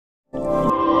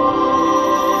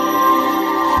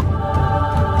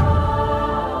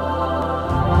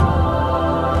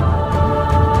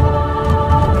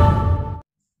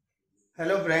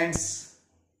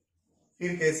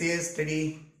कैसी है स्टडी?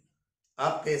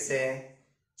 आप कैसे हैं?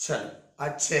 चल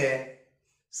अच्छे है,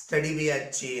 स्टडी भी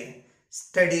अच्छी है।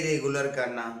 स्टडी रेगुलर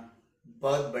करना,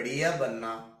 बहुत बढ़िया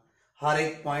बनना, हर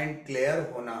एक पॉइंट क्लियर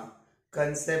होना,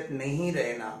 कंसेप्ट नहीं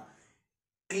रहना,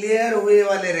 क्लियर हुए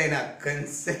वाले रहना,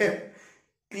 कंसेप्ट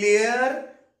क्लियर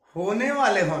होने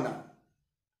वाले होना,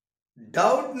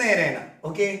 डाउट नहीं रहना।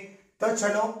 ओके, तो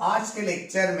चलो आज के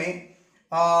लेक्चर में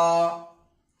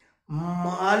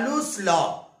मालूस लॉ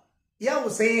या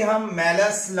उसे हम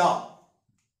मैलस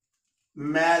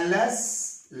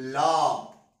लॉ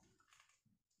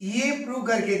ये प्रूव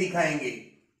करके दिखाएंगे।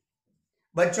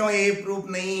 बच्चों ये प्रूफ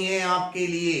नहीं है आपके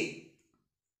लिए,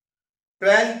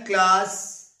 12th क्लास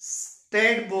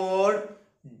स्टेट बोर्ड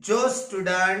जो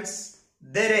स्टूडेंट्स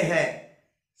दे रहे हैं,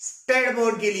 स्टेट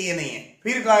बोर्ड के लिए नहीं है।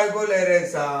 फिर काय को ले रहे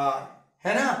सर,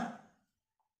 है ना?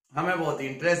 हमें बहुत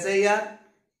इंटरेस्ट है यार।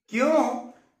 क्यों?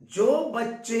 जो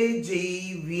बच्चे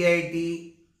जेईई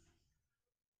वीआईटी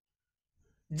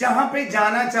जहां पे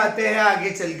जाना चाहते हैं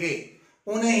आगे चल के,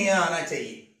 उन्हें यहां आना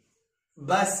चाहिए।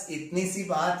 बस इतनी सी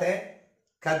बात है,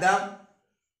 खत्म।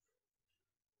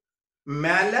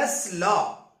 मैलस लॉ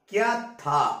क्या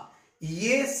था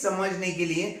ये समझने के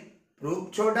लिए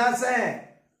प्रूफ छोटा सा है,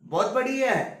 बहुत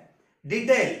बढ़िया है।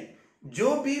 डिटेल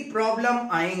जो भी प्रॉब्लम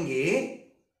आएंगे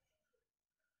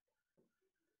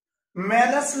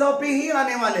मैलस लॉ पे ही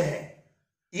आने वाले हैं,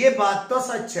 ये बात तो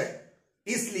सच है।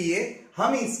 इसलिए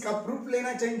हम इसका प्रूफ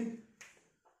लेना चाहिए।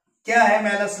 क्या है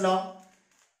मैलस लॉ?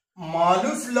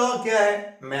 मालूस लॉ क्या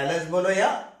है? मैलस बोलो या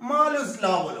मालूस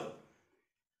लॉ बोलो।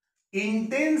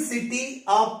 Intensity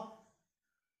of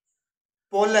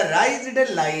polarised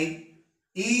light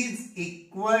is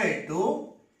equal to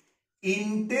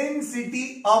intensity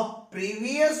of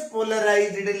previous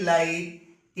polarised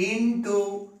light into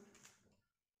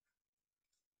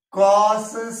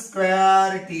cos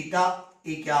square theta.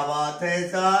 ये क्या बात है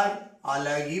सर,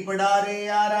 अलग ही पढ़ा रहे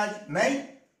यार आज? नहीं,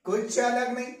 कुछ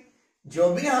अलग नहीं। जो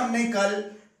भी हमने कल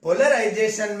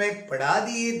पोलराइजेशन में पढ़ा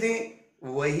दिए थे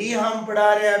वही हम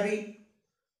पढ़ा रहे अभी,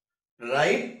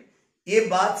 राइट? ये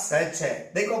बात सच है।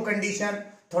 देखो कंडीशन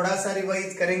थोड़ा सा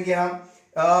रिवाइज करेंगे हम।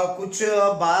 कुछ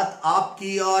बात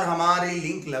आपकी और हमारी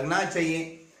लिंक लगना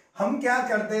चाहिए। हम क्या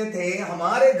करते थे,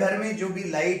 हमारे घर में जो भी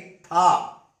लाइट था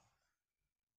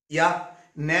या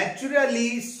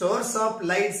नेचुरली सोर्स ऑफ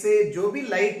लाइट से जो भी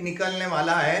लाइट निकलने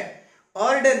वाला है,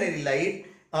 ऑर्डिनरी लाइट,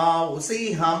 उसे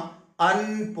ही हम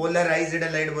अनपोलराइज्ड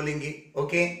लाइट बोलेंगे।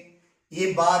 ओके,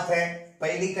 ये बात है।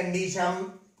 पहली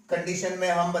कंडीशन में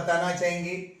हम बताना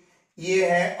चाहेंगे, ये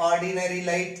है ordinary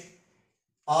light,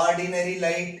 ordinary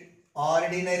light,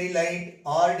 ordinary light,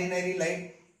 ordinary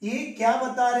light. ये क्या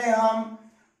बता रहे हैं हम?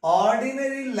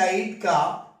 ऑर्डिनरी लाइट का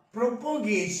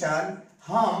प्रोपोगेशन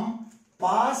हम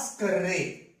पास कर रहे,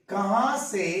 कहां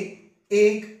से?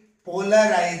 एक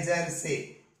पोलराइजर से।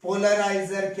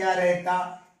 पोलराइजर क्या रहता?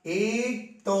 एक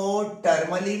तो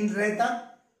टर्मलिन रहता,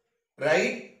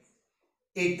 राइट?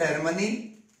 एक टर्मलिन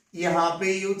यहां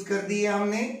पे यूज कर दिए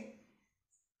हमने,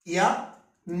 या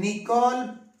निकोल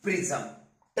प्रिज्म,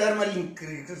 टर्मलिन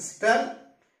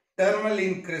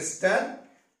क्रिस्टल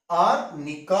और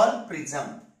निकोल प्रिज्म।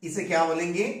 इसे क्या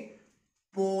बोलेंगे?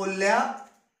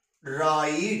 पोलराइड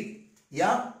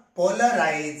या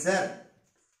पोलराइजर।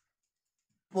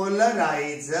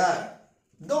 पोलराइजर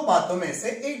दो बातों में से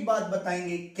एक बात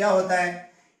बताएंगे। क्या होता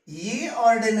है? ये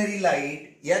ऑर्डिनरी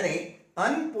लाइट यानी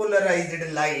अनपोलराइज्ड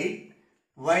लाइट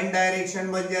वन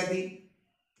डायरेक्शन बन जाती,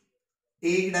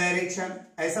 एक डायरेक्शन,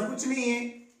 ऐसा कुछ नहीं है।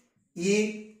 ये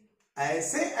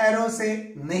ऐसे एरो से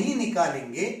नहीं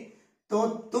निकालेंगे तो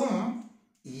तुम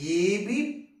ये भी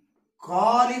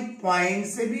खाली पॉइंट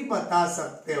से भी बता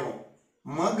सकते हो,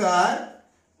 मगर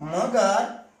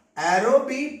एरो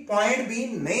भी पॉइंट भी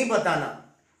नहीं बताना।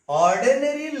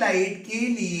 ऑर्डिनरी लाइट के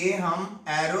लिए हम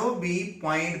एरो भी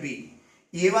पॉइंट भी,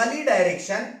 ये वाली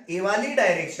डायरेक्शन, ये वाली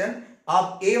डायरेक्शन,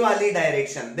 अब ए वाली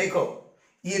डायरेक्शन, देखो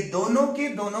ये दोनों के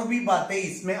दोनों भी बातें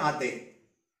इसमें आते।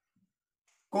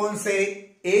 कौन से?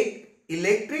 एक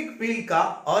इलेक्ट्रिक फील्ड का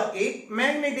और एक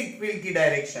मैग्नेटिक फील्ड की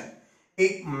डायरेक्शन,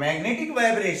 एक मैग्नेटिक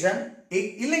वाइब्रेशन,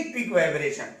 एक इलेक्ट्रिक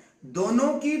वाइब्रेशन,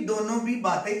 दोनों की दोनों भी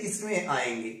बातें इसमें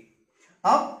आएंगी।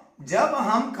 अब जब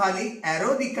हम खाली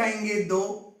एरो दिखाएंगे दो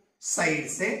साइड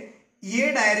से,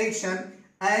 ये डायरेक्शन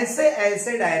ऐसे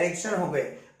ऐसे डायरेक्शन हो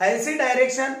गए, ऐसे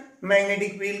डायरेक्शन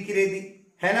मैग्नेटिक फील्ड की रहती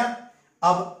है ना।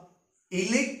 अब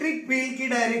इलेक्ट्रिक फील्ड की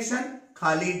डायरेक्शन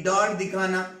खाली डॉट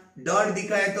दिखाना, डॉट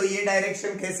दिखाए तो ये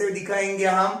डायरेक्शन कैसे दिखाएंगे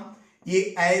हम? ये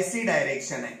ऐसी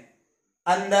डायरेक्शन है,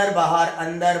 अंदर बाहर,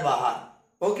 अंदर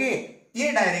बाहर। ओके,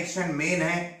 ये डायरेक्शन मेन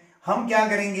है। हम क्या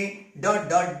करेंगे? डॉट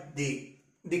डॉट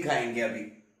दिखाएंगे अभी।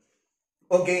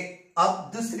 ओके,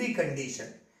 अब दूसरी कंडीशन,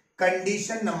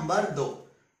 कंडीशन नंबर 2।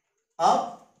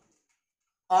 अब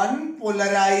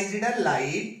अनपोलराइज्ड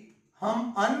लाइट,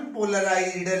 हम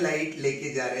अनपोलराइज्ड लाइट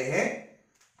लेके जा रहे हैं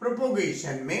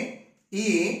प्रोपोगेशन में,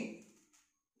 ये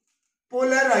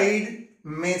पोलराइड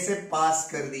में से पास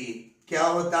कर दिए, क्या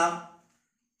होता,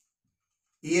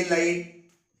 ये लाइट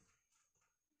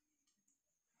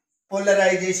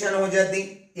पोलराइजेशन हो जाती,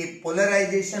 ये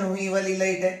पोलराइजेशन हुई वाली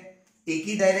लाइट है, एक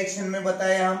ही डायरेक्शन में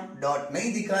बताया, हम डॉट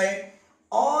नहीं दिखाए,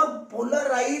 और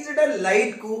पोलराइज्ड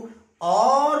लाइट को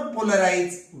और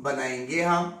पोलराइज बनाएंगे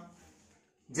हम।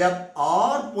 जब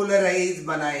और पोलराइज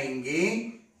बनाएंगे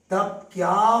तब क्या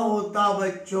होता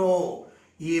बच्चों,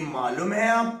 ये मालूम है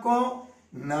आपको?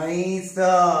 नहीं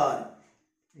सर,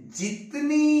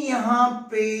 जितनी यहां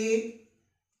पे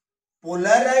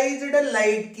पोलराइज्ड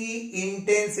लाइट की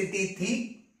इंटेंसिटी थी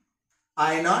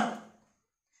I नॉट,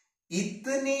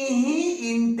 इतनी ही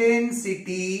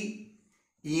इंटेंसिटी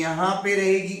यहां पे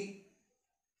रहेगी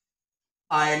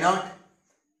I नॉट।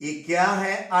 ये क्या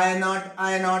है I not?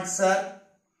 I not sir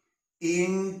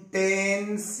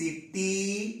intensity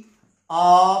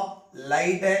of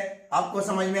light है। आपको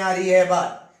समझ में आ रही है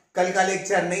बात? कल का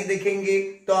लेक्चर नहीं देखेंगे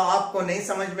तो आपको नहीं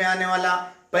समझ में आने वाला,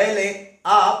 पहले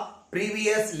आप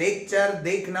प्रीवियस लेक्चर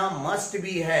देखना मस्ट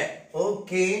भी है।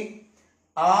 ओके,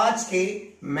 आज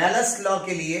के मैलस लॉ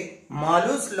के लिए,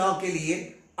 मालुस लॉ के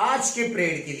लिए, आज के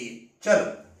पीरियड के लिए, चलो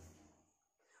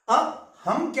अब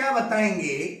हम क्या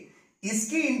बताएंगे,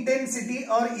 इसकी इंटेंसिटी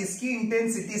और इसकी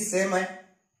इंटेंसिटी सेम है,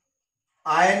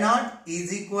 I not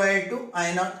is equal to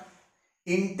I not,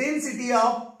 intensity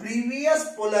of previous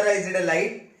polarised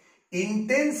light,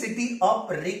 intensity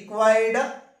of required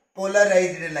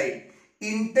polarised light,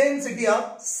 intensity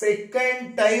of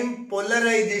second time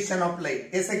polarisation of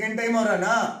light. ये सेकेंड टाइम हो रहा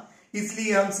ना,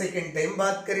 इसलिए हम सेकेंड टाइम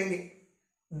बात करेंगे।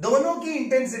 दोनों की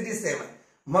इंटेंसिटी सेम है,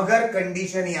 मगर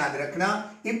कंडीशन याद रखना,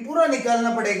 ये पूरा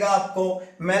निकालना पड़ेगा आपको।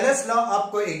 मैलस लॉ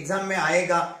आपको एग्जाम में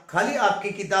आएगा, खाली आपकी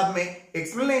किताब में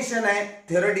एक्सप्लेनेशन है,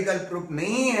 थ्योरेटिकल प्रूफ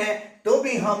नहीं है, तो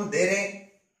भी हम दे रहे,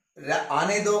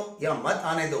 आने दो या मत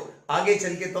आने दो, आगे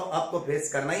चल के तो आपको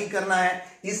फेस करना ही करना है,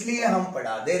 इसलिए हम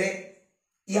पढ़ा दे रहे।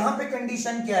 यहां पे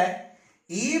कंडीशन क्या है,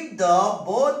 if the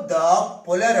both the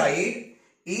Polaroid,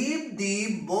 if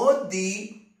both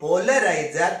the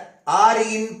polarizer are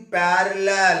in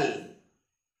parallel,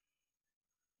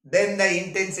 then the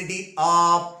intensity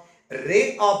of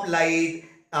ray of light,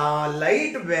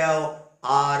 light wave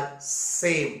are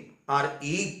same, are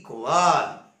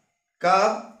equal।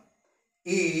 कब?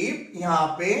 if, यहां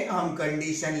पे हम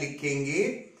कंडीशन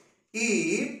लिखेंगे,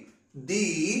 if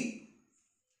the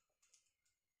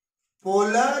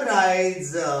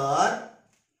polarizer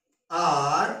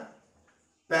are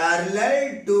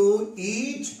parallel to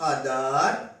each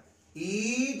other,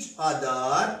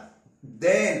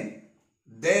 then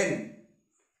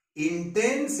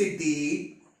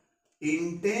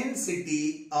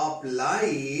intensity of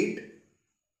light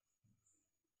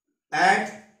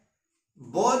at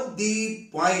both the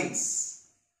points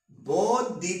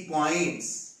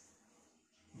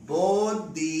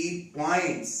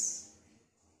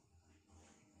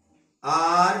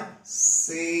are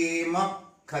same।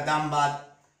 खत्म बात।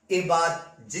 ये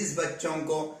बात जिस बच्चों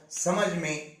को समझ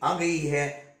में आ गई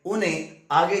है उन्हें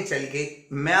आगे चल के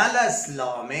मैलस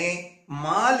लॉ में,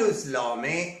 मालुस लॉ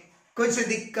में कुछ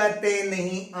दिक्कतें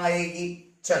नहीं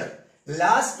आएगी। चलो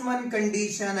लास्ट वन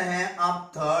कंडीशन है,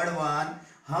 अब थर्ड वन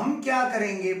हम क्या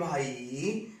करेंगे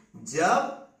भाई,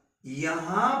 जब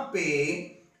यहां पे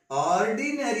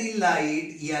ऑर्डिनरी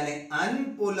लाइट यानी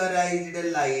अनपोलराइज्ड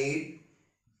लाइट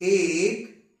एक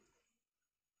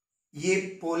ये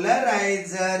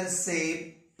पोलराइजर से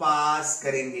पास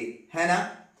करेंगे, है ना।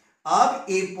 अब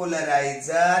ये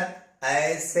पोलराइजर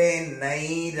ऐसे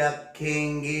नहीं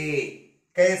रखेंगे,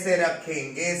 कैसे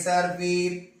रखेंगे सर?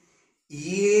 फिर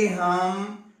ये हम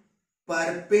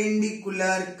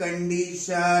perpendicular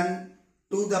condition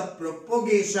to the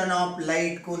propagation of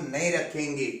light को नहीं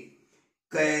रखेंगे।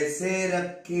 कैसे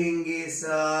रखेंगे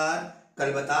सर?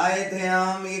 कल बताए थे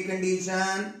हम ये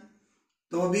कंडीशन,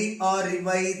 तो भी और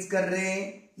रिवाइज कर रहे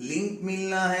हैं, लिंक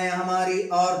मिलना है हमारी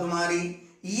और तुम्हारी।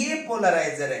 ये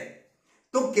पोलराइजर है,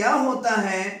 तो क्या होता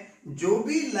है, जो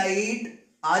भी लाइट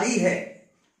आ रही है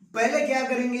पहले क्या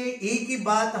करेंगे, एक ही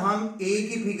बात हम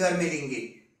एक ही फिगर में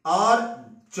लेंगे और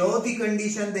चौथी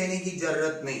कंडीशन देने की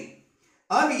जरूरत नहीं।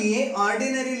 अब ये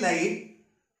ऑर्डिनरी लाइट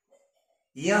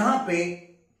यहां पे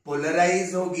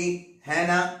पोलराइज होगी, है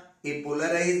ना, ये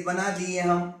पोलराइज बना दिए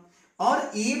हम,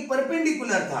 और ये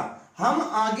परपेंडिकुलर था। हम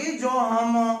आगे जो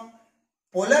हम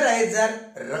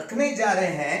पोलराइजर रखने जा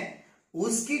रहे हैं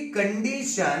उसकी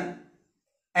कंडीशन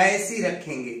ऐसी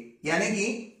रखेंगे, यानी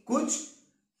कि कुछ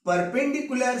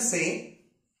परपेंडिकुलर से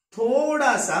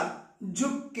थोड़ा सा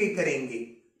झुक के करेंगे।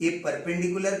 ये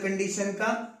परपेंडिकुलर कंडीशन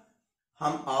का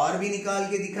हम और भी निकाल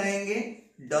के दिखाएंगे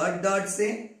डॉट डॉट से।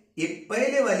 ये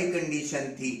पहले वाली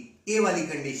कंडीशन थी, ये वाली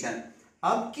कंडीशन।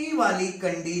 अब की वाली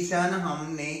कंडीशन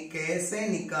हमने कैसे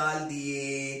निकाल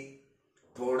दिए,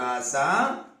 थोड़ा सा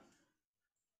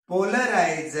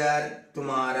पोलराइजर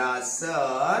तुम्हारा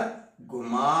सर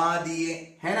घुमा दिए,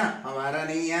 है ना, हमारा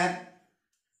नहीं यार,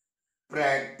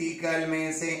 प्रैक्टिकल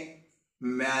में से,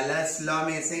 मैलस लॉ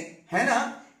में से, है ना।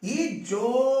 ये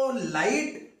जो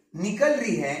लाइट निकल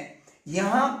रही है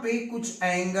यहां पे कुछ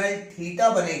एंगल थीटा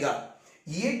बनेगा।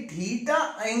 ये थीटा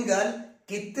एंगल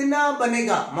कितना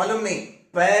बनेगा मालूम नहीं,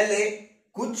 पहले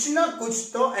कुछ ना कुछ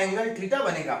तो एंगल थीटा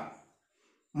बनेगा,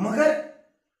 मगर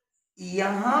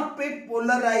यहां पे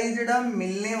पोलराइज्ड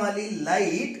मिलने वाली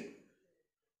लाइट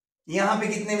यहां पे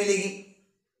कितने मिलेगी,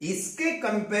 इसके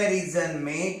कंपैरिजन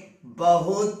में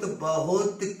बहुत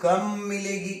बहुत कम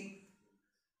मिलेगी।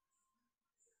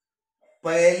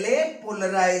 पहले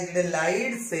पोलराइज्ड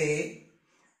लाइट से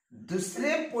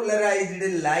दूसरे पोलराइज्ड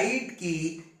लाइट की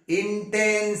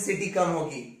इंटेंसिटी कम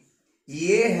होगी।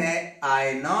 ये है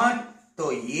आई नॉट,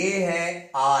 तो ये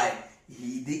है आई।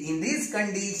 In this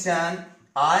condition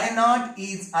I naught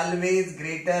is always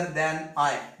greater than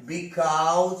I,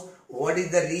 because what is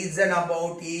the reason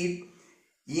about it?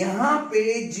 यहां पे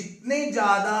जितने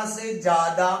ज्यादा से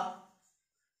ज्यादा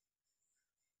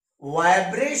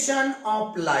vibration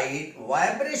of light,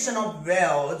 vibration of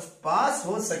waves पास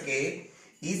हो सके,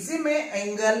 इसी में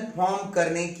एंगल फॉर्म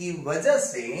करने की वजह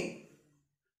से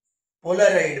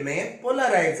पोलराइड में,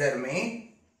 पोलराइजर में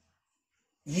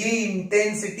ये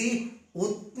इंटेंसिटी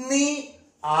उतनी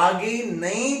आगे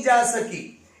नहीं जा सकी।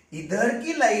 इधर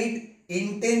की लाइट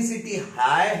इंटेंसिटी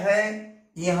हाई है,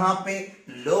 यहां पे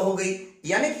लो हो गई।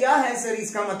 यानी क्या है सर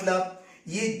इसका मतलब,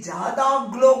 ये ज्यादा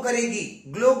ग्लो करेगी।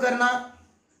 ग्लो करना,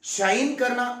 शाइन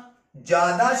करना,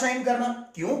 ज्यादा शाइन करना,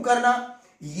 क्यों करना,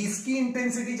 इसकी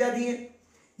इंटेंसिटी ज्यादा है,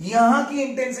 यहां की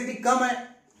इंटेंसिटी कम है,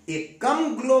 ये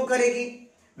कम ग्लो करेगी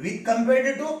with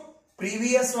compare to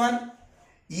previous one.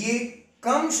 ये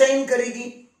कम शाइन करेगी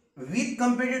with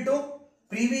compare to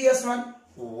previous one.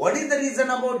 What is the reason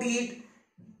about it?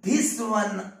 This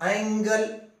one angle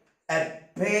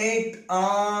affect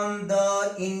on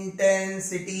the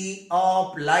intensity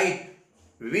of light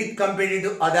with compared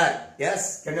to other. Yes,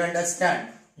 can you understand?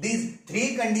 These three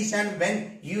conditions, when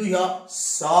you have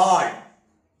solved,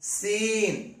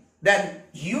 seen, then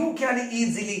you can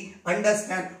easily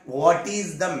understand what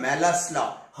is the Malus law,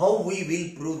 how we will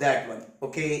prove that one.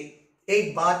 Okay,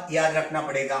 एक बात याद रखना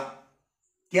पड़ेगा,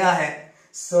 क्या है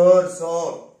sir,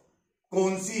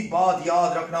 कौन सी बात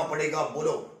याद रखना पड़ेगा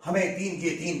बोलो, हमें 3 के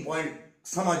 3 पॉइंट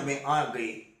समझ में आ गए,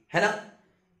 है ना।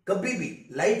 कभी भी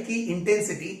लाइट की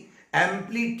इंटेंसिटी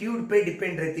एम्पलीट्यूड पे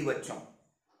डिपेंड रहती बच्चों।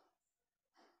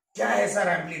 क्या है सर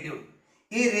एम्पलीट्यूड,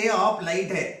 ये रे ऑफ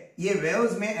लाइट है, ये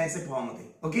वेव्स में ऐसे फॉर्म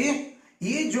होते, ओके।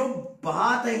 ये जो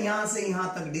बात है यहां से यहां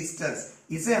तक डिस्टेंस,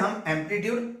 इसे हम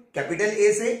एम्पलीट्यूड कैपिटल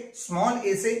ए से स्मॉल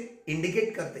ए से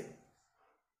इंडिकेट करते।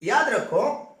 याद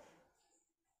रखो,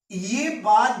 ये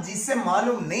बात जिससे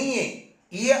मालूम नहीं है,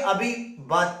 ये अभी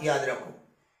बात याद रखो,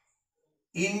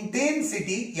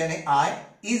 इंटेंसिटी यानी I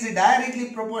is directly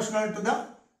proportional to the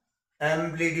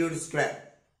amplitude square.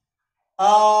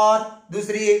 और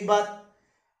दूसरी एक बात,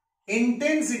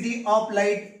 intensity of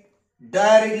light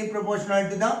directly proportional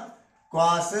to the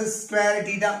cos square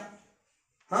theta.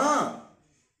 हाँ,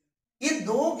 ये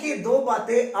दो के दो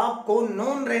बातें आपको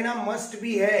नोन रहना मस्ट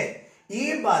भी है।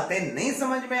 ये बातें नहीं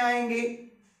समझ में आएंगे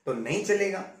तो नहीं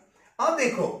चलेगा। अब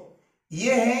देखो,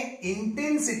 ये है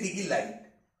इंटेंसिटी की लाइट,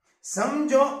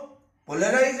 समझो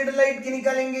पोलराइज्ड लाइट की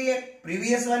निकालेंगे ये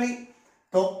प्रीवियस वाली,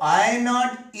 तो आई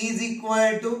not is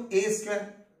equal to A square.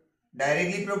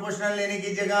 Directly proportional लेने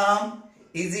की जगह हम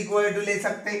इज इक्वल टू ले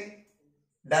सकते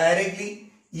डायरेक्टली।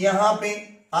 यहां पे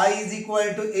I is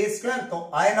equal to A square,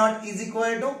 तो आई not is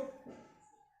equal to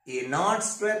A not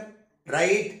square,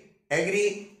 right,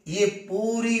 agree. ये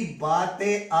पूरी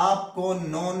बातें आपको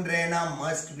नोन रहना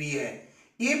मस्ट भी है।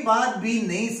 ये बात भी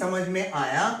नहीं समझ में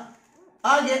आया,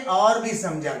 आगे और भी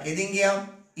समझा के देंगे हम,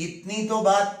 इतनी तो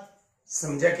बात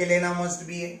समझा के लेना मस्ट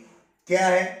भी है। क्या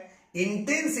है,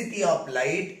 intensity of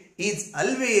light is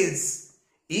always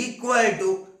equal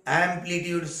to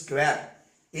amplitude square.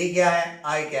 ये क्या है,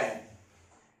 आई क्या है,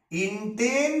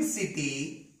 intensity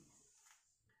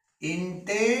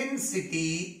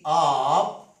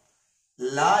of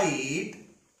light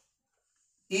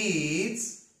is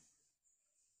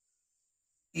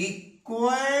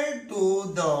equal to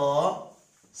the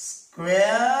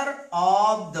square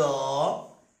of the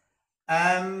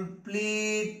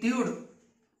amplitude.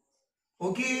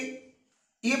 Okay,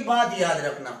 ये बात याद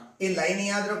रखना, ये लाइन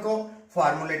याद रखो,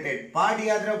 फॉर्मुलेटेड पार्ट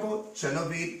याद रखो। चलो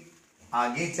फिर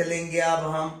आगे चलेंगे। अब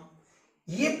हम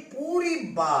ये पूरी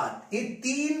बात, ये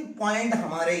 3 पॉइंट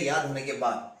हमारे याद होने के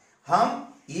बाद हम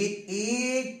ये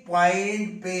एक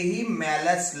पॉइंट पे ही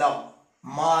malleus law,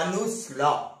 Malus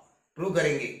law prove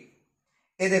करेंगे।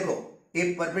 ये देखो, ये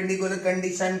परपेंडिकुलर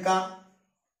कंडीशन का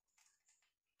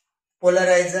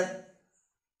पोलराइजर,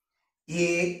 ये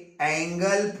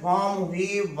एंगल फॉर्म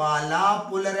हुए वाला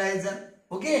पोलराइजर।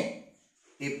 ओके,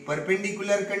 ये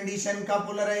परपेंडिकुलर कंडीशन का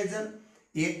पोलराइजर,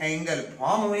 ये एंगल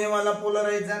फॉर्म हुए वाला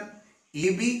polariser. A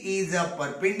B is a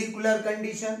perpendicular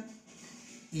condition,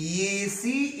 A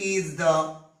C is the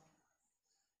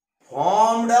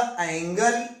formed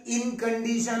angle in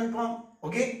condition form.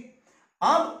 Okay,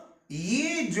 अब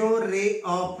ये जो रे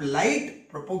ऑफ लाइट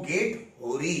प्रोपोगेट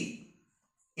हो रही,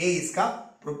 ये इसका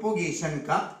प्रोपोगेशन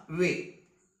का वे,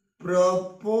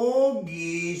 प्रोपोगेशन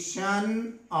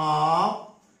ऑफ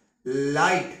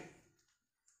लाइट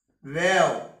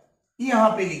वेव यहां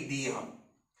पे लिख दिए हम।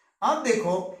 अब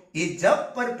देखो, ये जब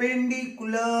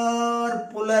परपेंडिकुलर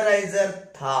पोलराइजर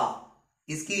था,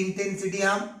 इसकी इंटेंसिटी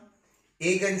हम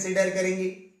ए कंसीडर करेंगे।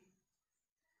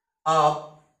 अब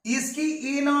इसकी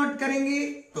ए नॉट करेंगे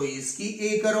तो इसकी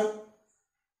ए करो,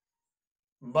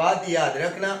 बात याद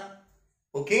रखना।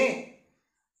 ओके,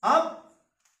 अब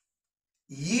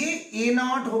ये ए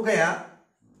नॉट हो गया,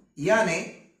 यानी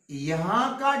यहां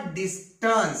का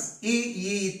डिस्टेंस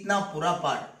ये इतना पूरा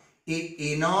पार्ट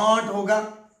ए नॉट होगा,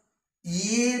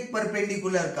 ये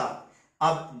परपेंडिकुलर का।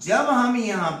 अब जब हम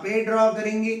यहां पे ड्रॉ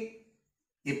करेंगे,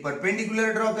 ये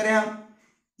परपेंडिकुलर ड्रॉ करें हम,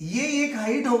 ये एक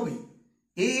हाइट हो गई,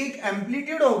 ये एक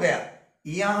एम्पलीट्यूड हो गया।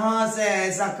 यहां से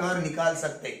ऐसा कर्व निकाल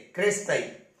सकते, क्रेस्ट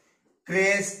टाइप,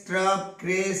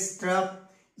 क्रेस्ट,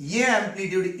 ये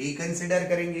एम्पलीट्यूड ए कंसिडर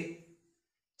करेंगे।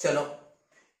 चलो,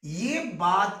 ये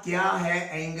बात क्या है,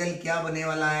 एंगल क्या बने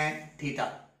वाला है, थीटा।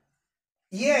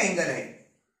 ये एंगल है,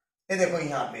 ये देखो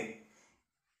यहां पे,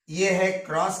 ये है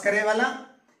क्रॉस करे वाला,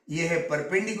 ये है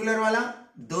परपेंडिकुलर वाला,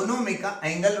 दोनों में का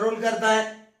एंगल रोल करता है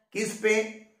किस पे,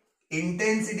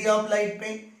 इंटेंसिटी ऑफ लाइट पे।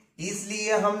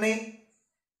 इसलिए हमने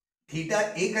थीटा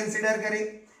ए कंसिडर करे,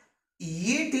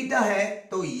 ये थीटा है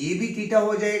तो ये भी थीटा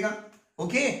हो जाएगा।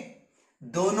 ओके,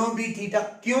 दोनों भी थीटा।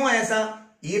 क्यों ऐसा,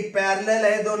 ये पैरेलल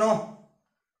है दोनों,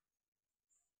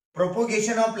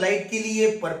 प्रोपोगेशन ऑफ लाइट के लिए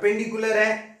परपेंडिकुलर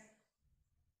है।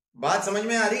 बात समझ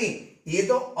में आ रही, ये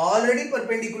तो ऑलरेडी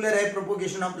परपेंडिकुलर है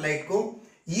प्रोपोगेशन ऑफ लाइट को।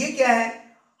 ये क्या है,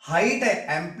 हाइट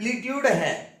है, एम्पलीट्यूड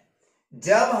है।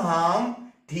 जब हम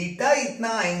थीटा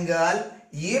इतना एंगल,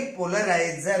 ये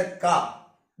पोलराइजर का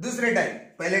दूसरे टाइम,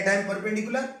 पहले टाइम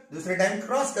परपेंडिकुलर, दूसरे टाइम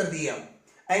क्रॉस कर दिए, हम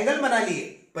एंगल बना लिए,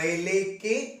 पहले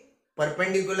के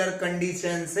परपेंडिकुलर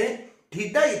कंडीशन से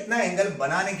थीटा इतना एंगल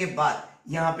बनाने के बाद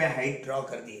यहां पे हाइट ड्रॉ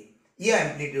कर दिए, ये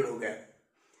एम्पलीट्यूड हो गया।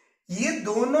 ये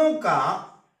दोनों का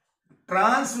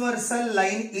ट्रांसवर्सल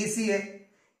लाइन एसी है।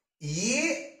 ये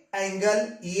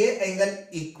एंगल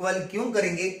इक्वल क्यों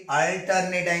करेंगे,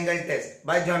 alternate angle test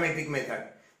by geometric method.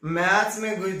 Maths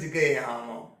में घुस गए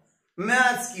हम,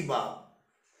 मैथ्स की बात,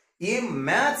 ये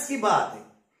मैथ्स की बात है,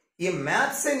 ये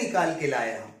मैथ्स से निकाल के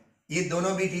लाए हम। ये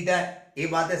दोनों भी थीटा है, ये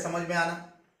बात है, समझ में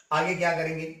आना। आगे क्या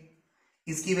करेंगे,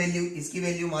 इसकी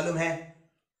वैल्यू मालूम है,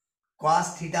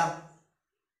 कॉस थीटा।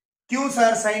 क्यों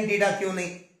सर साइन थीटा क्यों नहीं,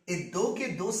 ये दो के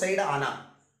दो साइड आना।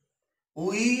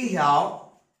 वी हैव,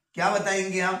 क्या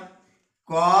बताएंगे हम,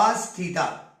 कॉस थीटा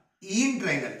इन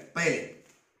ट्रायंगल, पहले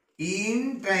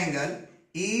in triangle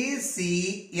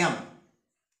ACM,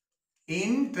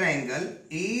 in triangle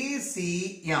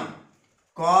ACM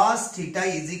cos theta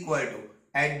is equal two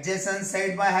adjacent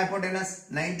side by hypotenuse,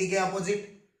 90 के अपोजिट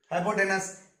हाइपोटेनस।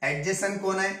 एडजेसेंट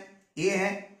कौन है, ए है,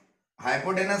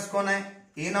 हाइपोटेनस कौन है,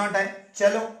 ए नॉट है।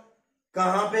 चलो,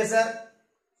 कहां पे सर,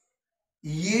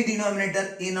 ये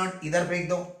डिनोमिनेटर ए नॉट इधर फेंक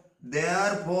दो,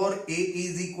 therefore A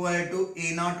is equal to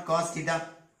A not cos theta.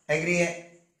 Agree है।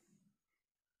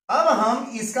 अब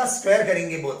हम इसका स्क्वायर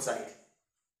करेंगे बोथ साइड,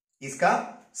 इसका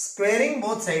स्क्वेयरिंग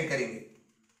बोथ साइड करेंगे,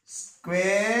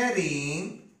 स्क्वेयरिंग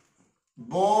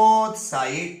बोथ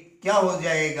साइड क्या हो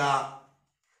जाएगा,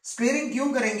 स्क्वेयरिंग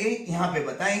क्यों करेंगे यहां पे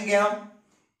बताएंगे हम।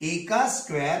 ए का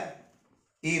स्क्वायर,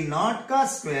 ए नॉट का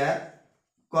स्क्वायर,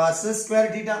 कॉस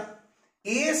स्क्वायर थीटा।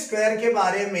 ए स्क्वायर के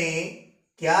बारे में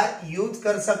क्या यूज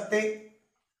कर सकते,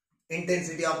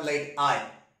 इंटेंसिटी ऑफ लाइट आई,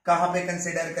 कहां पे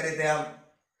कंसिडर करे थे हम,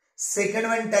 सेकंड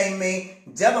वन टाइम में,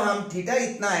 जब हम थीटा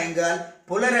इतना एंगल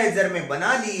पोलराइजर में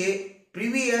बना लिए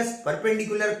प्रीवियस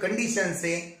परपेंडिकुलर कंडीशन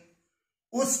से,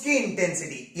 उसकी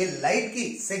इंटेंसिटी, ये लाइट की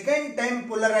सेकंड टाइम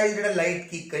पोलराइज्ड लाइट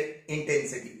की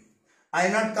इंटेंसिटी आई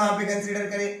नॉट कहां पे कंसीडर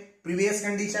करें, प्रीवियस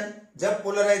कंडीशन जब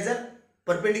पोलराइजर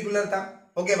परपेंडिकुलर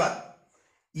था। ओके बात,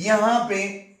 यहां पे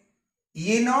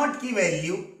ए नॉट की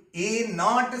वैल्यू, ए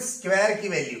नॉट स्क्वायर की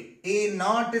वैल्यू, ए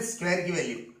नॉट स्क्वायर की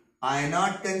वैल्यू आई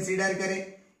नॉट कंसीडर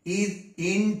करें is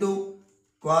into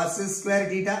cos square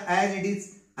theta as it is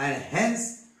and hence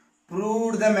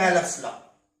proved the malleus law.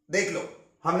 देख लो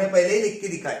हमने पहले ही लिख के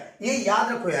दिखाया, ये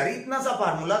याद रखो यार, इतना सा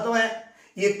फार्मूला तो है,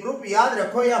 ये प्रूफ याद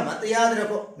रखो या मत याद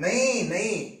रखो, नहीं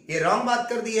नहीं ये रॉन्ग बात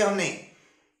कर दी है हमने,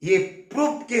 ये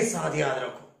प्रूफ के साथ याद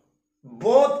रखो,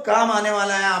 बहुत काम आने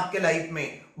वाला है आपके लाइफ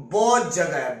में, बहुत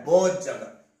जगह है, बहुत जगह।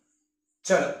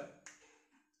 चलो,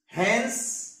 hence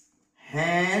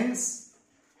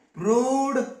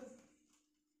proved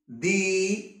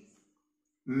the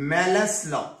Malus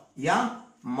law या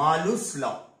मालूस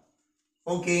लॉ।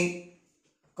 ओके,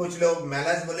 कुछ लोग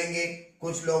मैलस बोलेंगे,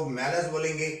 कुछ लोग मैलस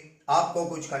बोलेंगे, आपको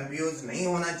कुछ कंफ्यूज नहीं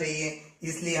होना चाहिए,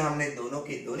 इसलिए हमने दोनों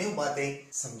की दोनों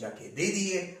बातें समझा के दे दी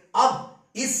है। अब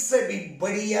इससे भी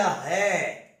बढ़िया है,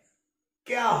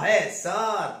 क्या है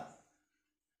sir?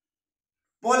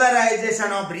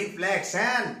 Polarisation of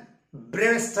reflection,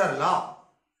 ब्रेवस्टर law.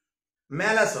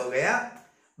 Malleus हो गया,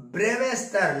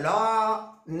 ब्रेवस्टर लॉ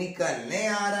निकलने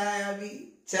आ रहा है अभी।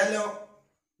 चलो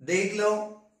देख लो,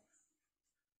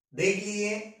 देख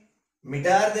लिए,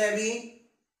 मिटा दे अभी।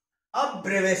 अब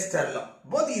ब्रेवस्टर लॉ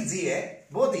बहुत इजी है,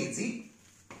 बहुत इजी।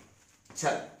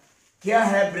 चल, क्या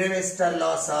है ब्रेवस्टर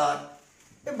लॉ सर?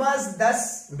 बस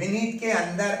 10 मिनट के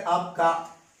अंदर आपका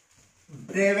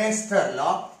ब्रेवस्टर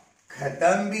लॉ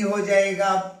खत्म भी हो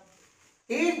जाएगा।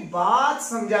 एक बात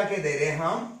समझा के दे रहे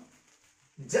हम,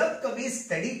 जब कभी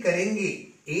स्टडी करेंगे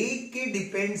एक के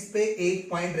डिपेंड्स पे एक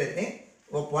पॉइंट रहते हैं,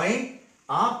 वो पॉइंट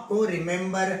आपको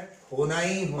रिमेंबर होना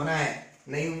ही होना है,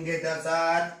 नहीं होंगे तो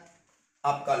सर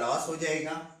आपका लॉस हो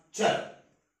जाएगा। चलो,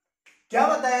 क्या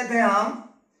बताए थे हम?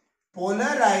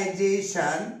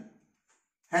 पोलराइजेशन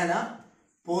है ना,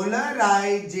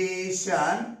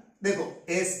 पोलराइजेशन, देखो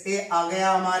एस ए आ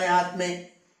गया हमारे हाथ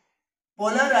में,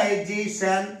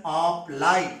 polarisation of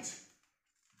light,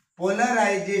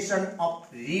 polarisation of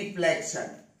reflection,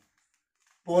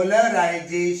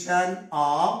 polarisation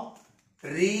of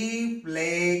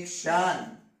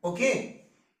reflection. Okay,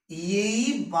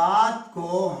 यही बात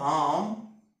को हम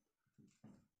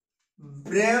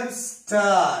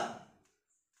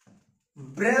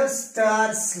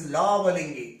ब्रेवस्टर्स लॉ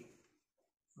बोलेंगे।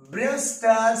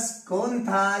 ब्रेवस्टर्स कौन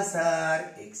था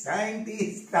सर? एक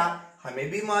साइंटिस्ट था, हमें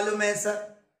भी मालूम है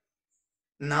सर,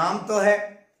 नाम तो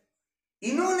है।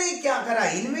 इन्होंने क्या करा,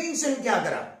 इन्वेंशन क्या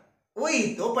करा,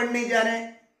 वही तो पढ़ने जा रहे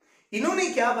हैं। इन्होंने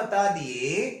क्या बता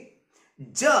दिए,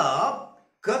 जब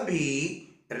कभी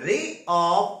रे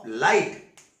ऑफ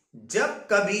लाइट, जब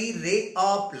कभी रे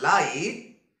ऑफ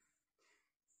लाइट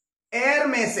एयर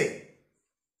में से,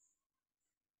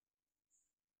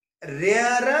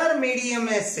 रेयरर मीडियम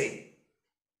में से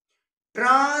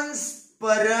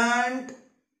ट्रांसपेरेंट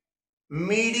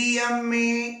मीडियम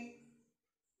में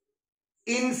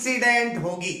इंसिडेंट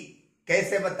होगी।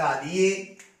 कैसे बता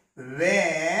दिए?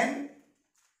 When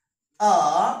a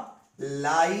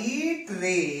light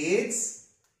rays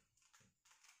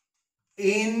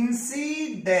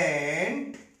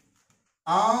incident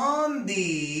on the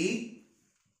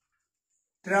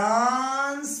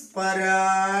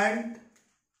transparent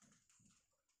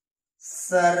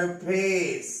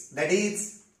surface, that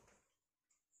is,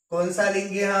 कौन सा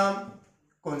लेंगे हम,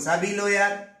 कौन सा भी लो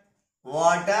यार,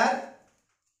 वाटर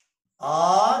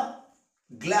और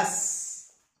ग्लास,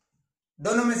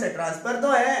 दोनों में से ट्रांसफर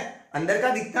तो है, अंदर का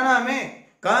दिखता ना हमें,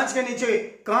 कांच के नीचे,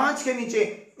 कांच के नीचे,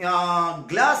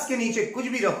 ग्लास के नीचे कुछ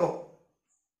भी रखो,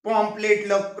 पॉम्पलेट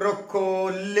रखो,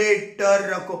 लेटर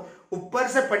रखो, ऊपर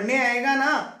से पढ़ने आएगा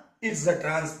ना, इट्स अ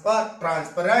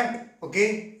ट्रांसपेरेंट। ओके,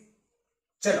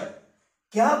 चलो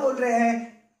क्या बोल रहे हैं?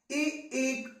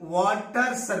 एक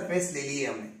वाटर सरफेस ले लिए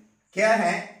हमने, क्या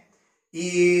है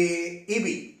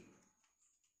AB,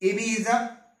 AB is a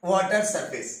water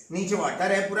surface, नीचे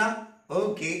वाटर है पूरा।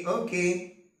 ओके ओके,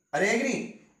 अरे एग्री।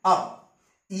 अब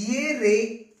ये रे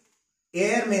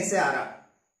एयर में से आ रहा,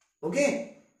 okay,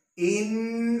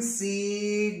 incident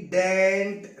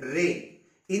ray,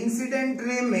 incident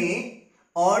ray में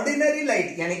ऑर्डिनरी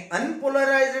लाइट यानी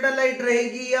अनपोलराइज्ड लाइट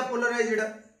रहेगी या पोलराइज्ड?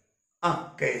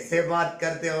 कैसे बात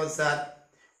करते हो सर,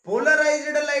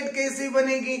 पोलराइज्ड लाइट कैसे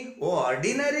बनेगी? वो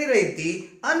ऑर्डिनरी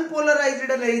रहती,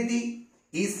 अनपोलराइज्ड रहती,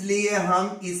 इसलिए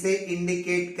हम इसे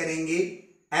इंडिकेट करेंगे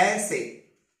ऐसे।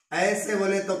 ऐसे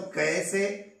बोले तो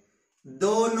कैसे?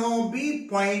 दोनों भी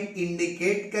पॉइंट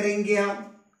इंडिकेट करेंगे हम।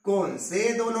 कौन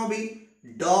से दोनों भी?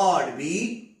 डॉट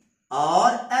भी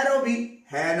और एरो भी,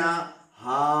 है ना?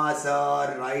 हाँ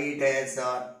सर, राइट है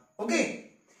सर। ओके,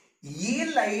 ये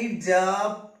लाइट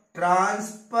जब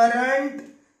ट्रांसपेरेंट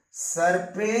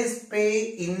सरफेस पे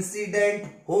इंसिडेंट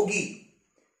होगी,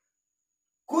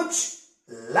 कुछ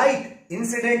लाइट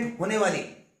इंसिडेंट होने वाली,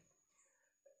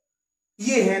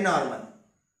 ये है नॉर्मल,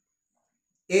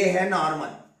 ये है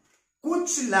नॉर्मल।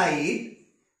 कुछ लाइट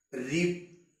रिफ्रैक्ट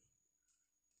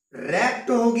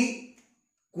होगी,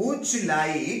 कुछ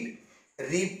लाइट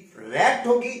रिफ्रैक्ट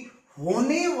होगी।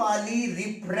 होने वाली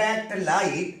रिफ्रैक्ट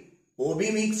लाइट वो भी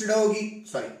मिक्स्ड होगी,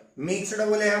 सॉरी मिक्स्ड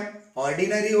बोले हम,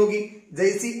 ऑर्डिनरी होगी।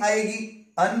 जैसी आएगी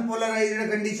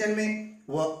अनपोलराइज्ड कंडीशन में,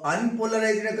 वो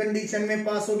अनपोलराइज्ड कंडीशन में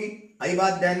पास होगी। आई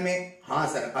बात ध्यान में? हाँ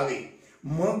सर आ गई।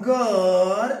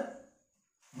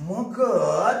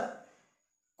 मगर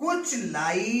कुछ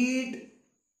लाइट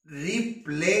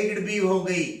रिफ्लेक्ट भी हो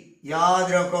गई।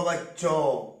 याद रखो बच्चों,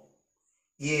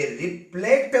 ये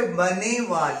रिफ्लेक्ट बने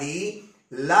वाली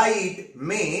लाइट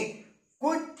में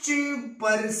कुछ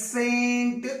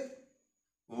परसेंट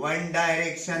वन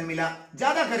डायरेक्शन मिला,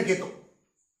 ज्यादा करके तो।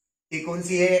 ये कौन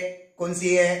सी है, कौन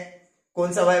सी है,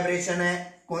 कौन सा वाइब्रेशन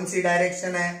है, कौन सी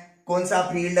डायरेक्शन है, कौन सा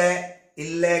फील्ड है?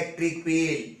 Electric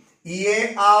field.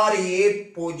 ये और ये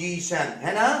पोजीशन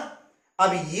है ना।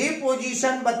 अब ये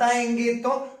पोजीशन बताएंगे तो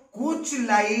कुछ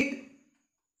लाइट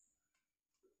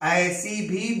ऐसी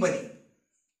भी बनी,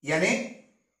 यानी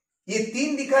ये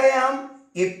 3 दिखाए हम,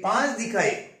 ये 5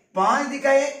 दिखाए, 5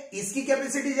 दिखाए। इसकी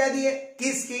कैपेसिटी ज्यादा है,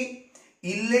 किसकी?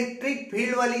 इलेक्ट्रिक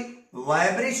फील्ड वाली।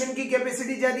 वाइब्रेशन की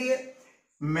कैपेसिटी ज्यादा है,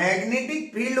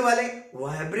 मैग्नेटिक फील्ड वाले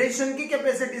वाइब्रेशन की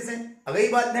कैपेसिटी से। अगली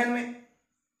बात ध्यान में,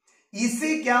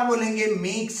 इसे क्या बोलेंगे?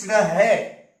 मिक्स्ड है।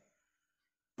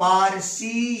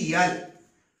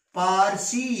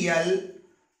 Partial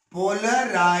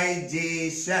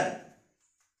polarisation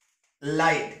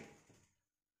light.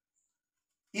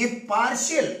 ये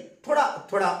पार्शियल, थोड़ा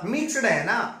थोड़ा मिक्स्ड है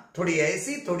ना, थोड़ी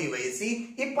ऐसी थोड़ी वैसी,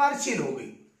 ये पार्शियल हो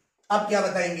गई। अब क्या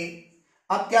बताएंगे?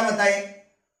 अब क्या बताएं?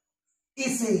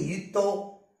 इसे ही तो,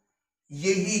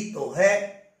 यही तो है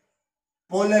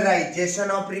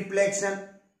पोलराइजेशन ऑफ रिफ्लेक्शन।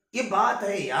 ये बात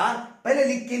है यार, पहले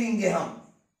लिख के लेंगे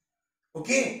हम,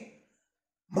 ओके।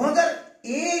 मगर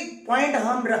एक पॉइंट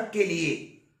हम रख के लिए,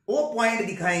 वो पॉइंट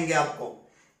दिखाएंगे आपको।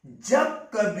 जब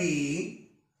कभी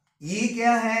ये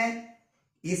क्या है,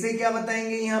 इसे क्या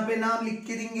बताएंगे? यहां पे नाम लिख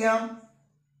के देंगे हम,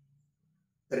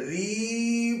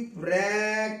 रिफ्रैक्टेड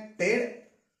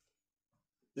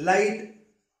लाइट,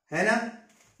 है ना।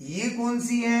 ये कौन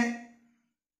सी है?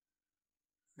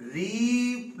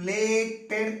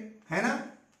 रिफ्लेक्टेड, है ना,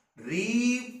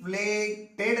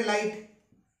 रिफ्लेक्टेड लाइट।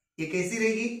 ये कैसी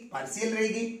रहेगी? पार्शियल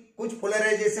रहेगी। कुछ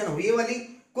पोलराइजेशन हुए वाली,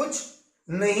 कुछ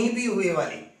नहीं भी हुए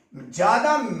वाली।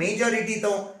 ज्यादा मेजॉरिटी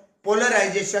तो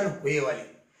पोलराइजेशन हुए वाली।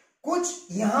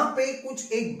 कुछ यहां पे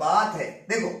कुछ एक बात है,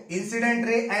 देखो, इंसिडेंट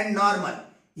रे एंड नॉर्मल,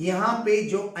 यहां पे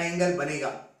जो एंगल बनेगा,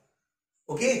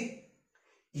 ओके,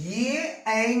 ये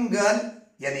एंगल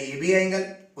यानी ये भी एंगल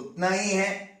उतना ही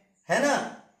है ना।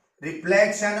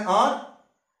 रिफ्लेक्शन और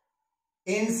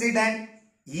इंसिडेंट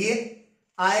ये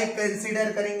आए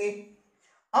कंसीडर करेंगे।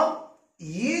 अब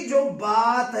ये जो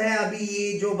बात है अभी,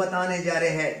 ये जो बताने जा रहे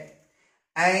हैं,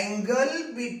 angle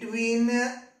between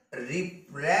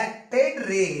refracted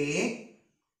ray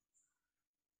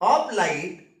of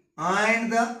light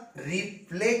and the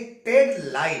reflected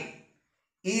light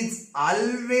is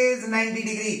always 90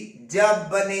 degree. जब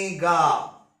बनेगा,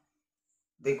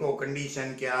 देखो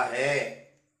कंडीशन क्या है,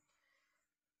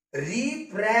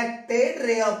 refracted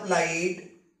ray of light,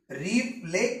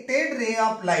 reflected ray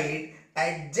of light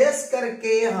adjust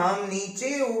करके हम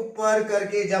नीचे ऊपर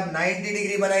करके जब 90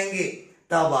 डिग्री बनाएंगे,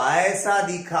 तब ऐसा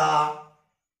दिखा,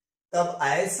 तब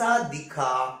ऐसा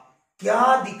दिखा।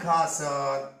 क्या दिखा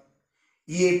सर?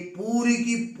 ये पूरी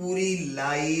की पूरी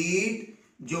लाइट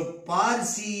जो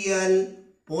पार्शियल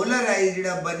पोलराइज्ड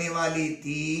बने वाली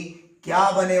थी, क्या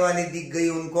बने वाली दिख गई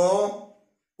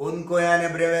उनको यानी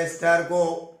ब्रेवेस्टर को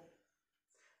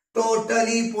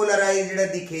टोटली पोलराइज्ड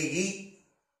दिखेगी।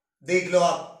 देख लो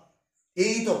आप,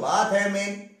 यही तो बात है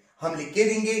मेन। हम लिख के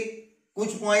देंगे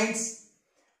कुछ पॉइंट्स।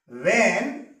 व्हेन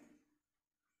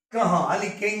कहां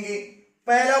लिखेंगे?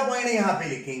 पहला पॉइंट यहां पे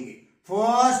लिखेंगे,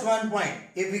 फर्स्ट वन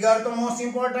पॉइंट। ये फिगर तो मोस्ट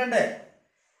इंपॉर्टेंट है।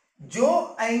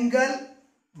 जो एंगल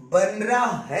बन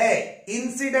रहा है,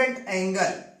 इंसिडेंट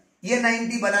एंगल, ये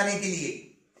 90 बनाने के लिए,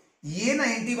 ये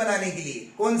 90 बनाने के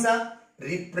लिए कौन सा?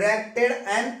 Refracted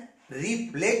and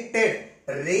reflected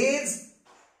raise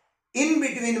in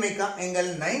between में का एंगल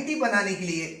 90 बनाने के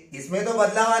लिए इसमें तो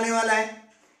बदलाव आने वाला है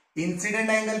इंसिडेंट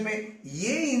एंगल पे।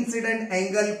 ये इंसिडेंट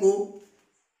एंगल को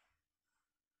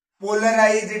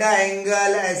पोलराइज्ड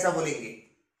एंगल ऐसा बोलेंगे।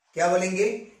 क्या बोलेंगे?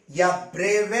 या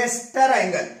ब्रेवेस्टर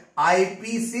एंगल।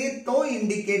 आईपी से तो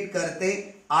इंडिकेट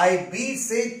करते, आईबी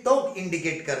से तो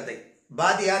इंडिकेट करते।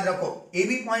 बात याद रखो, ये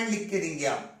भी पॉइंट लिख के देंगे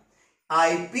आप।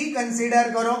 आईपी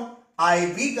कंसीडर करो,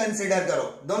 आईबी कंसीडर करो,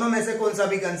 दोनों में से कौन सा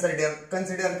भी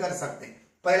कंसीडर कर सकते हैं।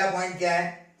 पहला पॉइंट क्या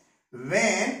है,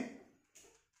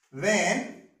 when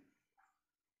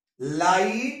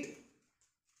light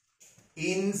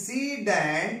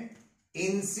incident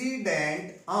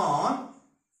on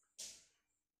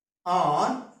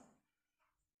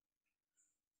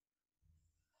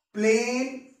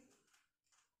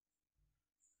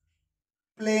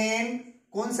plane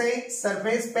कौन से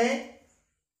सरफेस पे,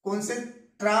 कौन से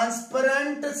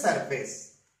transparent surface,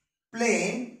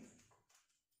 plane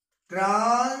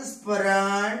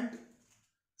transparent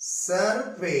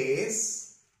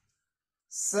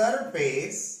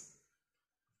surface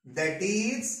that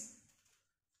is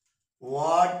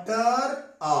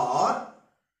water or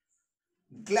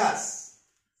glass,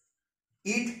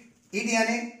 it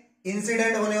यानी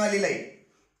इंसिडेंट होने वाली light,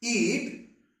 it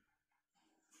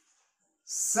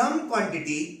some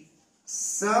quantity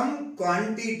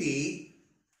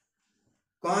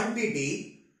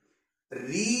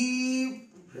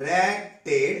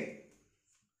refracted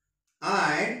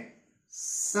and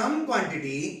some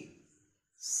quantity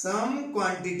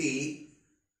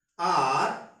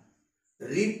are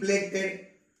reflected,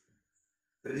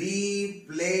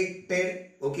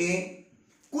 okay.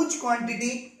 कुछ क्वांटिटी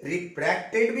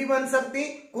रिफ्रैक्टेड भी बन सकती,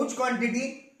 कुछ क्वांटिटी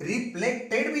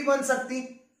रिफ्लेक्टेड भी बन सकती।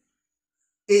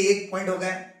 एक पॉइंट हो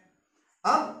गया।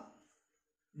 अब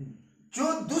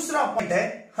जो दूसरा पॉइंट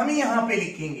है हम यहां पे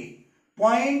लिखेंगे,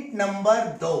 पॉइंट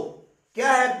नंबर 2।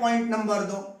 क्या है पॉइंट नंबर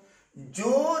 2?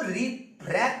 जो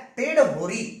रिफ्रैक्टेड हो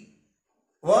रही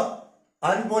वह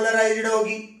अनपोलराइज्ड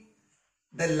होगी।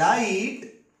 The light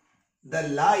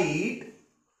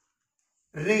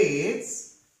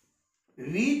rays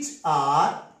which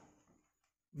are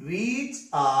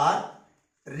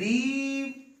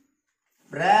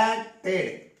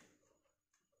refracted,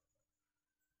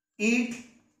 it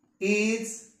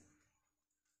is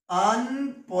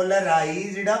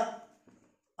unpolarized,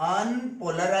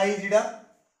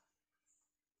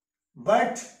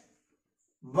 but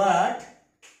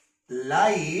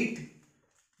light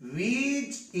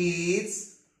which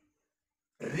is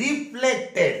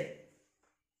reflected,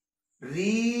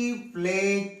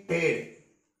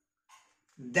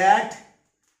 that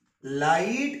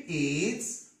light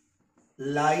is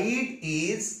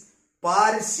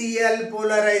partial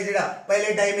polarized।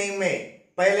 पहले टाइमिंग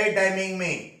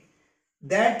में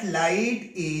that light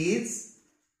is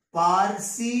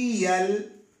partial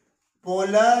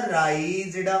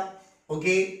polarized,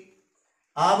 okay.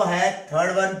 अब है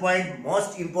third one point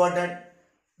most important,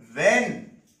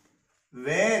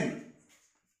 when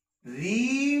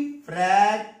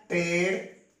refracted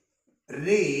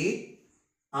ray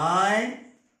and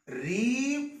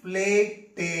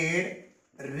reflected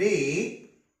ray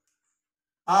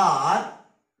are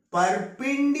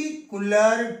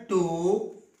perpendicular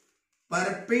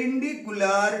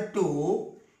to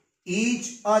each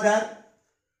other,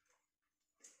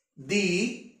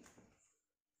 the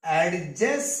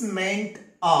adjustment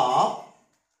of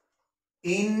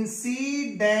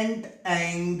incident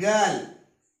angle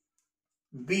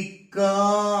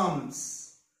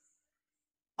becomes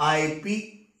IP।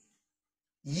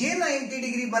 ये 90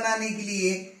 degree बनाने के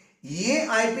लिए ये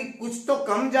IP कुछ तो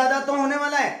कम ज्यादा तो होने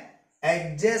वाला है।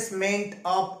 Adjustment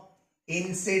of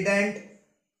incident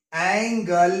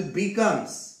angle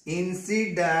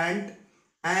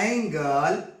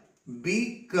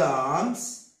becomes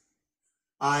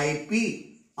IP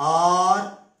और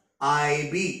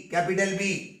IB, कैपिटल B,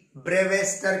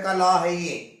 ब्रेवेस्टर का लॉ है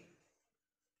ये।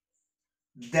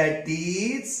 That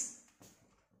is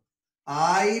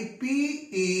IP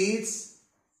is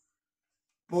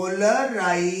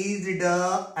polarized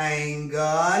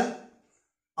angle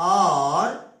or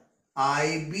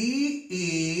IB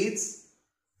is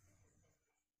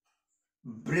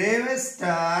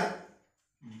Brewster's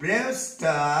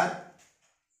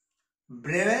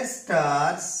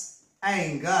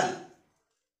angle।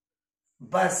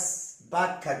 बस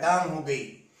बात खत्म हो गई।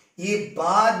 ये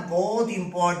बात बहुत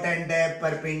इंपॉर्टेंट है।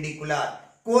 परपेंडिकुलर,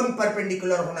 कौन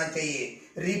परपेंडिकुलर होना चाहिए?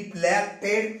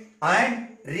 Reflected and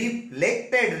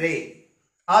reflected ray.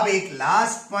 अब एक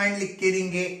लास्ट पॉइंट लिख के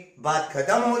देंगे, बात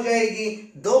खत्म हो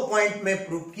जाएगी। 2 पॉइंट में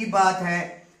प्रूफ की बात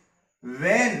है।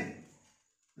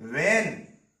 when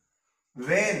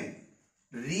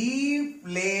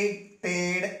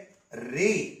reflected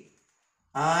ray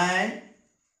and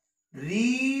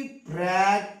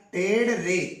refracted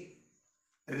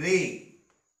ray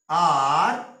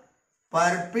are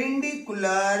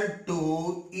perpendicular to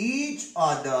each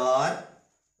other,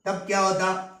 तब क्या होता,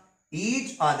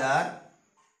 each other,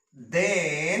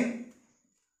 then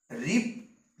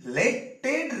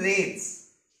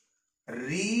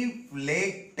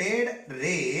reflected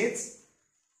rays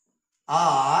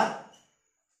are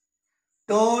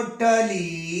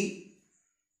totally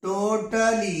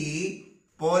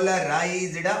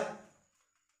polarized,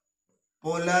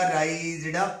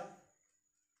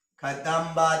 खत्म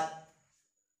बात।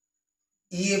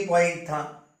 ये पॉइंट था।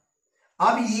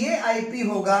 अब ये आईपी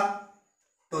होगा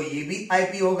तो ये भी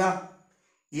आईपी होगा।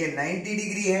 ये 90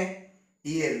 डिग्री है,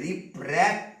 ये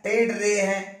रिफ्रैक्टेड रे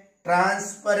है,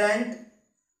 ट्रांसपेरेंट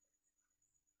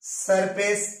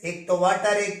सरफेस, एक तो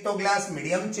वाटर एक तो ग्लास,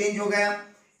 मीडियम चेंज हो गया।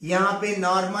 यहां पे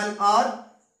नॉर्मल और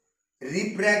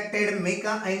रिफ्रैक्टेड में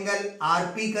का एंगल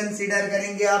आरपी कंसीडर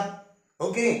करेंगे आप।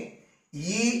 ओके,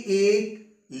 ये एक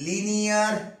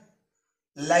लीनियर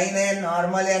लाइन है,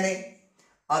 नॉर्मल यानी।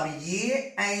 अब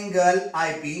ये एंगल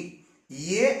आईपी,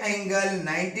 ये एंगल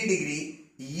 90 डिग्री,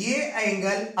 ये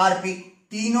एंगल आरपी,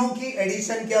 तीनों की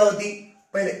एडिशन क्या होती,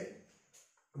 पहले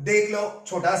देख लो।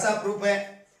 छोटा सा प्रूफ है,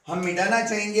 हम मिटाना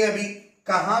चाहेंगे। अभी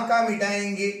कहां का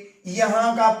मिटाएंगे,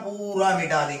 यहां का पूरा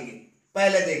मिटा देंगे।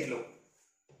 पहले देख लो,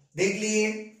 देख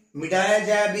लिए, मिटाया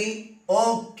जाए अभी।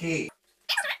 ओके,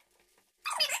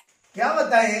 क्या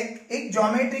बताए, एक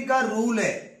ज्योमेट्री का रूल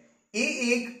है। ये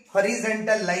एक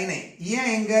हॉरिजॉन्टल लाइन है, ये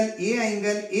एंगल, ये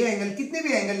एंगल, ये एंगल, कितने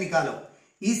भी एंगल निकालो,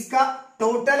 इसका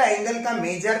टोटल एंगल का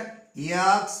major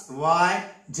x Y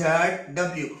Z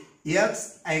W, x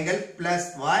angle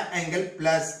plus Y angle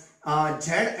plus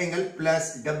Z angle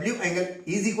plus W angle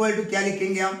is equal to क्या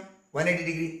लिखेंगे हम, 180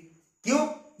 डिग्री। क्यों,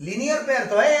 लीनियर पेयर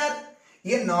तो है यार,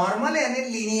 ये नॉर्मल है यानी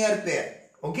linear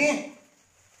pair. Okay,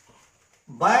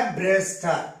 bye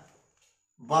Brewster,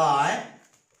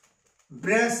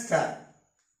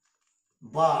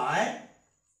 bye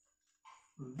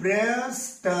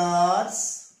ब्रेस्टर्स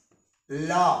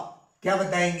law क्या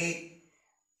बताएंगे,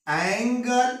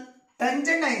 एंगल,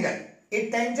 टेंजेंट एंगल, ये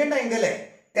टेंजेंट एंगल है,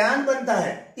 टैन बनता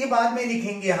है, ये बाद में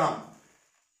लिखेंगे हम।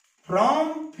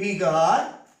 फ्रॉम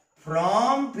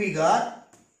फिगर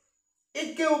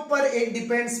एक के ऊपर एक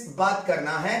डिपेंड्स बात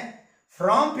करना है।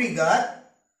 फ्रॉम फिगर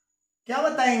क्या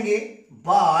बताएंगे,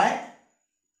 बाय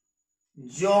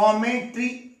ज्योमेट्री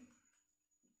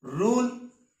रूल,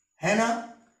 है ना,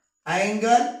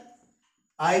 एंगल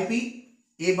आईपी,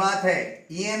 ये बात है,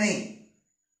 ये नहीं,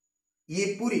 ये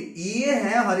पूरी, ये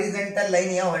है हॉरिजॉन्टल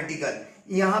लाइन या वर्टिकल,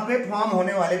 यहां पे फॉर्म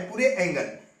होने वाले पूरे एंगल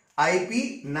आईपी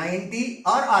 90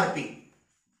 और RP,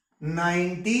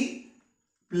 90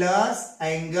 plus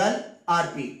angle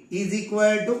RP is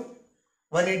equal to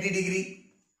 180 degree.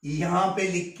 यहां पे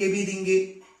लिख के भी देंगे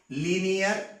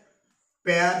लीनियर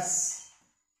पेयर्स।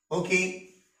 ओके,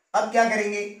 अब क्या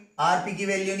करेंगे, आरपी की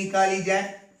वैल्यू निकाली जाए।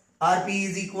 RP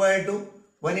is equal to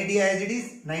 180 as it is,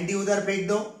 90 उधर फेंक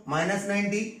दो, माइनस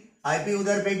 90, आईपी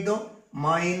उधर फेंक दो,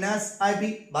 माइनस आईपी,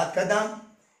 बात खत्म।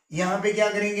 यहां पे क्या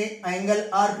करेंगे, angle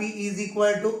RP is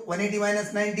equal to 180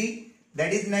 minus 90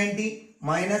 that is 90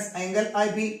 minus angle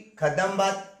IP, खत्म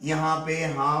बात। यहां पे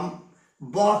हम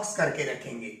बॉक्स करके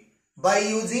रखेंगे by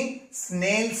using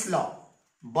Snell's law,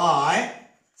 bye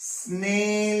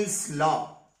Snell's law,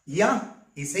 या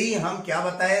इसे ही हम क्या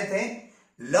बताए थे,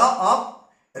 लॉ ऑफ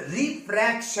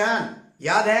रिफ्रैक्शन,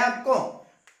 याद है आपको।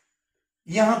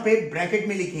 यहां पे ब्रैकेट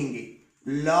में लिखेंगे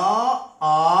लॉ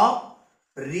ऑफ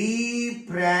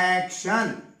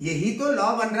रिफ्रैक्शन, यही तो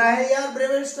लॉ बन रहा है यार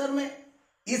ब्रेविस्टर में।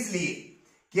 इसलिए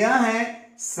क्या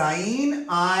है, sign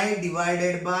I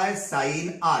divided by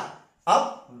sine are.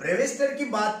 अब ब्रेविस्टर की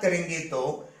बात करेंगे तो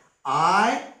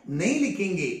आई नहीं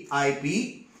लिखेंगे,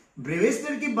 आईपी,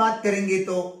 ब्रेविस्टर की बात करेंगे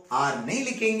तो आर नहीं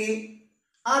लिखेंगे,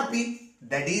 RP,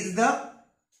 that is the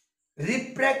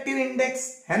refractive index,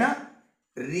 है ना,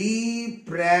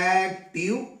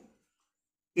 रिफ्रैक्टिव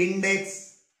इंडेक्स,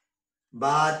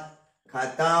 बात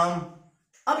खत्म।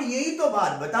 अब यही तो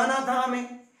बात बताना था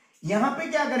हमें। यहां पे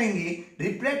क्या करेंगे,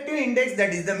 refractive index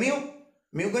that is the mu,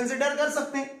 mu consider कर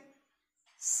सकते हैं।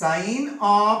 Sign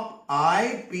of I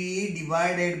P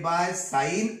divided by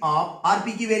sine of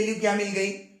RP की वैल्यू क्या मिल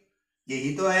गई,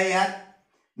 यही तो है यार,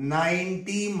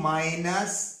 90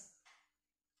 माइनस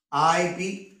आई पी,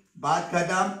 बात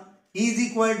खत्म, is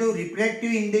equal to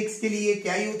refractive index के लिए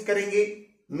क्या यूज करेंगे,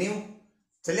 म्यू।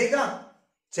 चलेगा,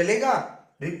 चलेगा,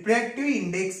 रिफ्रैक्टिव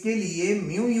इंडेक्स के लिए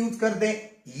म्यू यूज कर दें,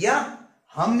 या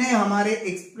हमने हमारे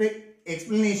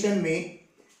एक्सप्लेनेशन में,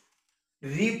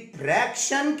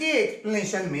 रिफ्रैक्शन के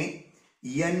एक्सप्लेनेशन में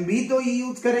एन भी तो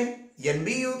यूज करें, एन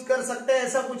भी यूज कर सकते हैं,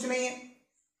 ऐसा कुछ नहीं है।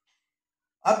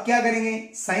 अब क्या करेंगे,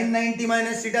 sign 90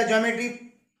 minus theta geometry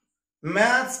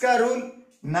maths का रूल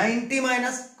 90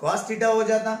 माइनस कॉस थीटा हो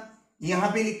जाता,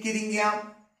 यहां पे लिख के देंगे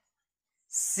आप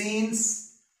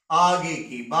सिंस, आगे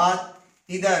की बात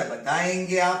इधर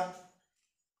बताएंगे आप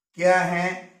क्या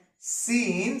है,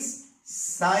 since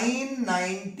sign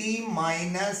 90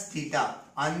 minus theta,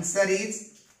 answer is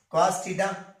cos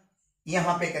theta,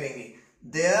 यहां पे करेंगे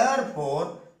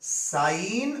therefore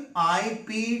sign I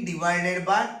P divided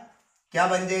by क्या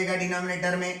बन जाएगा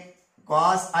डिनोमिनेटर में,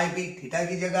 कॉस आई पी, थीटा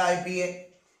की जगह आई पी है,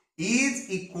 is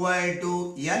equal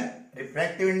to N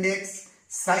refractive index,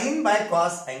 sign by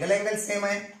cos angle same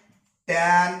है,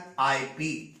 tan आई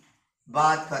पी,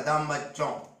 बात खत्म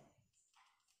बच्चों।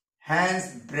 हैंस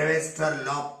ब्रेवेस्टर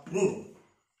लॉ प्रूव,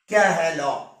 क्या है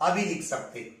लॉ, अभी लिख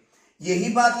सकते, यही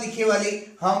बात लिखे वाले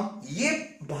हम ये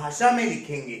भाषा में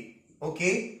लिखेंगे,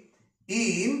 ओके।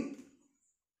 इन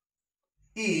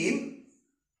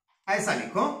ऐसा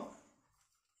लिखो,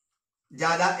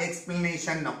 ज्यादा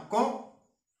एक्सप्लेनेशन नको,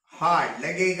 हार्ड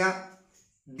लगेगा।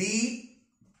 दी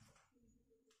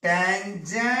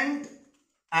टेंजेंट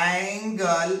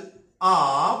एंगल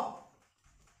ऑफ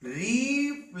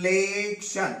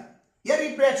रिफ्लेक्शन या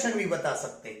रिफ्रैक्शन भी बता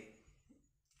सकते,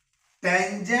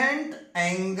 tangent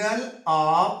angle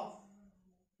of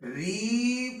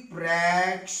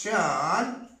refraction,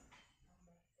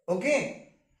 okay,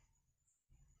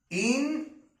 in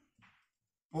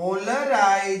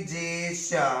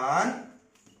polarisation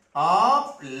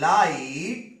of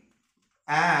light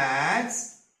as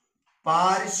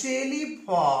partially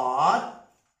for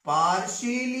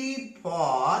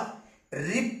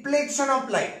reflection of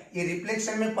light, ये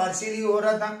रिफ्लेक्शन में पार्शियली हो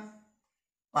रहा था,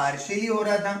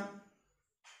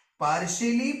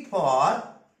 partially for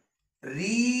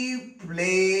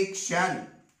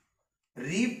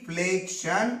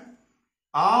reflection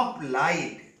of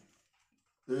light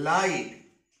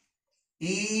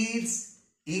is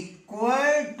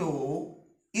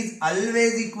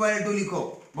always equal to,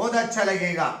 लिखो बहुत अच्छा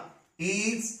लगेगा,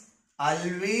 is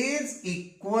always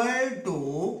equal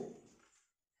to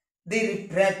the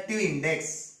refractive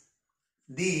index,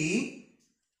 the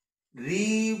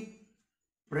refractive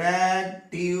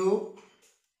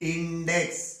index,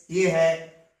 ये है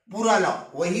पूरा लॉ।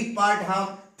 वही पार्ट हम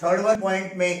थर्ड वन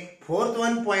पॉइंट में, फोर्थ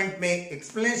वन पॉइंट में,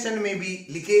 एक्सप्लेनेशन में भी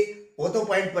लिखे, वो तो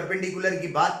पॉइंट परपेंडिकुलर की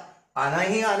बात आना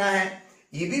ही आना है,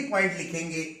 ये भी पॉइंट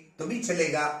लिखेंगे तो भी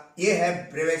चलेगा। ये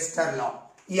है ब्रेवेस्टर लॉ,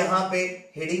 यहां पे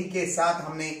हेडिंग के साथ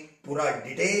हमने पूरा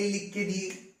डिटेल लिख के दिए,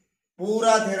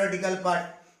 पूरा थ्योरेटिकल पार्ट,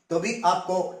 तो भी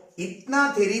आपको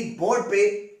इतना थ्योरी बोर्ड पे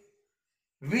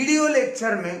वीडियो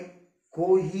लेक्चर में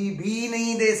कोई भी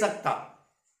नहीं दे सकता।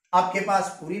 आपके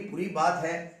पास पूरी बात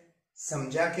है,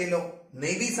 समझा के लो,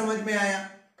 नहीं भी समझ में आया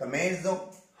कमेंट्स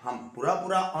दो, हम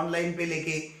पूरा ऑनलाइन पे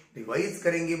लेके रिवाइज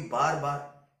करेंगे बार,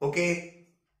 ओके।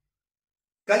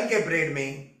 कल के पीरियड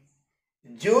में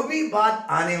जो भी बात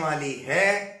आने वाली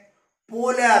है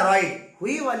पोलराइड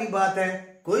हुई वाली बात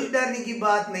है, कोई डरने की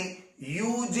बात नहीं,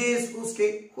 यूजेस उसके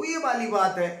हुई वाली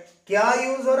बात है, क्या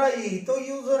यूज हो रहा है, यही तो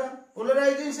यूज हो रहा है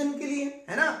पोलराइजेशन के लिए,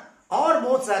 है ना, और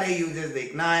बहुत सारे यूजेस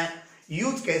देखना है,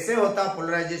 यूज कैसे होता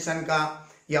पोलराइजेशन का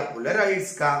या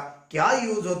पोलराइड्स का, क्या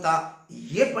यूज होता,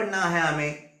 ये पढ़ना है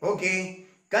हमें, ओके।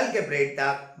 कल के पीरियड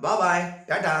तक बाय बाय,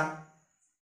 टाटा।